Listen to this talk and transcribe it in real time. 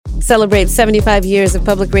Celebrate 75 years of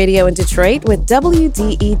public radio in Detroit with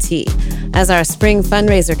WDET. As our spring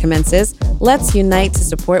fundraiser commences, let's unite to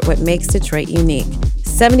support what makes Detroit unique.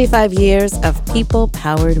 75 years of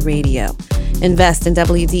people-powered radio. Invest in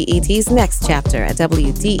WDET's next chapter at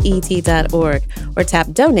WDET.org or tap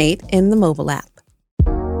Donate in the mobile app.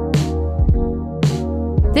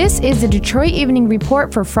 This is the Detroit Evening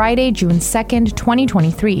Report for Friday, June 2nd,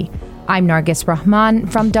 2023. I'm Nargis Rahman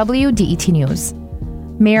from WDET News.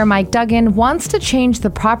 Mayor Mike Duggan wants to change the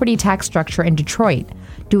property tax structure in Detroit.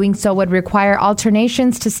 Doing so would require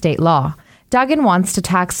alternations to state law. Duggan wants to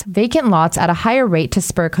tax vacant lots at a higher rate to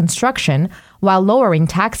spur construction while lowering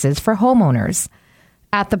taxes for homeowners.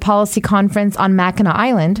 At the policy conference on Mackinac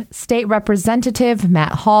Island, State Representative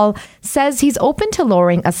Matt Hall says he's open to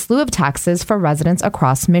lowering a slew of taxes for residents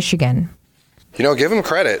across Michigan. You know, give him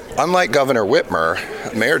credit. Unlike Governor Whitmer,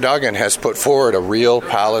 Mayor Duggan has put forward a real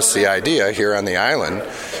policy idea here on the island,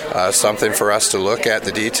 something for us to look at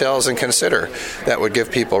the details and consider that would give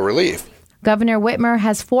people relief. Governor Whitmer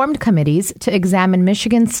has formed committees to examine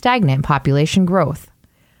Michigan's stagnant population growth.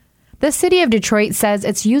 The city of Detroit says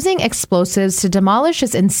it's using explosives to demolish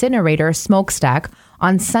its incinerator smokestack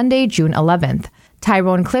on Sunday, June 11th.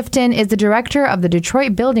 Tyrone Clifton is the director of the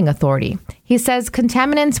Detroit Building Authority. He says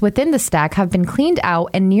contaminants within the stack have been cleaned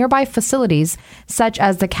out and nearby facilities, such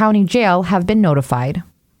as the county jail, have been notified.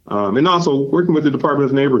 And also working with the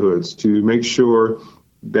Department of Neighborhoods to make sure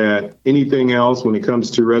that anything else when it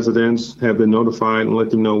comes to residents have been notified and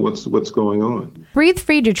let them know what's going on. Breathe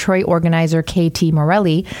Free Detroit organizer KT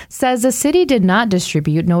Morelli says the city did not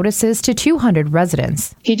distribute notices to 200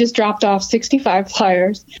 residents. He just dropped off 65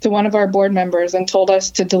 flyers to one of our board members and told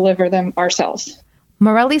us to deliver them ourselves.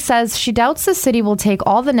 Morelli says she doubts the city will take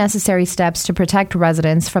all the necessary steps to protect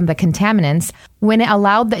residents from the contaminants when it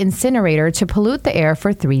allowed the incinerator to pollute the air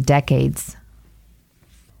for 3 decades.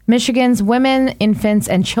 Michigan's Women, Infants,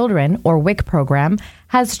 and Children, or WIC program,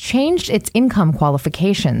 has changed its income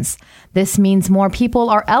qualifications. This means more people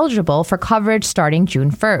are eligible for coverage starting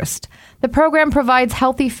June 1st. The program provides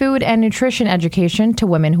healthy food and nutrition education to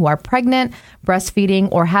women who are pregnant, breastfeeding,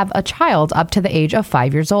 or have a child up to the age of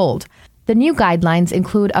 5 years old. The new guidelines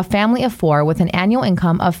include a family of 4 with an annual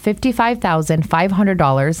income of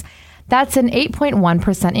 $55,500. That's an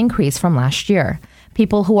 8.1% increase from last year.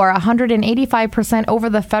 People who are 185% over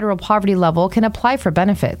the federal poverty level can apply for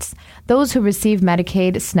benefits. Those who receive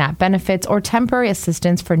Medicaid, SNAP benefits, or temporary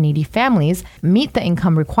assistance for needy families meet the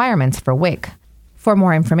income requirements for WIC. For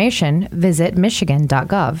more information, visit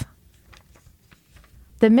michigan.gov.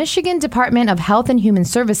 The Michigan Department of Health and Human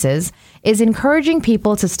Services is encouraging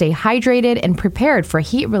people to stay hydrated and prepared for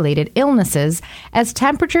heat-related illnesses as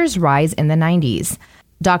temperatures rise in the 90s.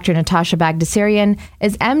 Dr. Natasha Bagdasarian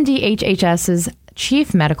is MDHHS's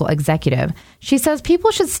Chief Medical Executive. She says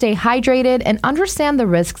people should stay hydrated and understand the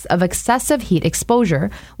risks of excessive heat exposure,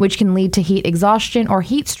 which can lead to heat exhaustion or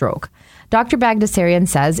heat stroke. Dr. Bagdasarian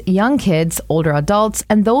says young kids, older adults,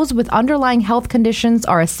 and those with underlying health conditions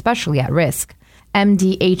are especially at risk.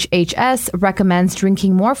 MDHHS recommends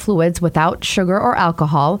drinking more fluids without sugar or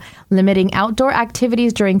alcohol, limiting outdoor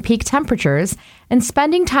activities during peak temperatures, and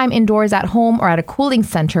spending time indoors at home or at a cooling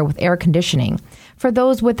center with air conditioning. For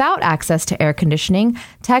those without access to air conditioning,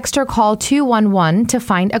 text or call 211 to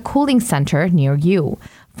find a cooling center near you.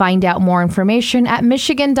 Find out more information at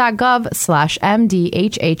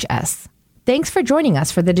michigan.gov/MDHHS. Thanks for joining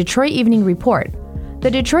us for the Detroit Evening Report.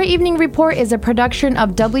 The Detroit Evening Report is a production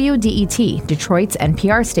of WDET, Detroit's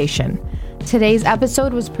NPR station. Today's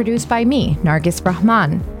episode was produced by me, Nargis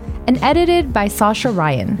Rahman, and edited by Sasha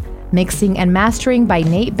Ryan, mixing and mastering by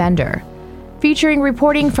Nate Bender, featuring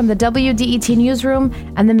reporting from the WDET Newsroom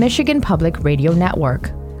and the Michigan Public Radio Network.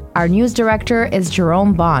 Our news director is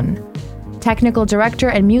Jerome Bond. Technical director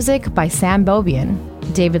and music by Sam Bobian.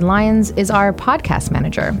 David Lyons is our podcast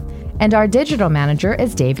manager, and our digital manager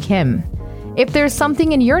is Dave Kim. If there's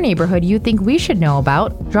something in your neighborhood you think we should know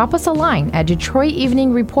about, drop us a line at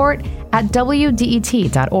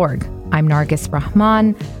DetroitEveningReport@WDET.org. I'm Nargis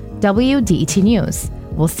Rahman, WDET News.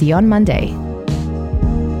 We'll see you on Monday.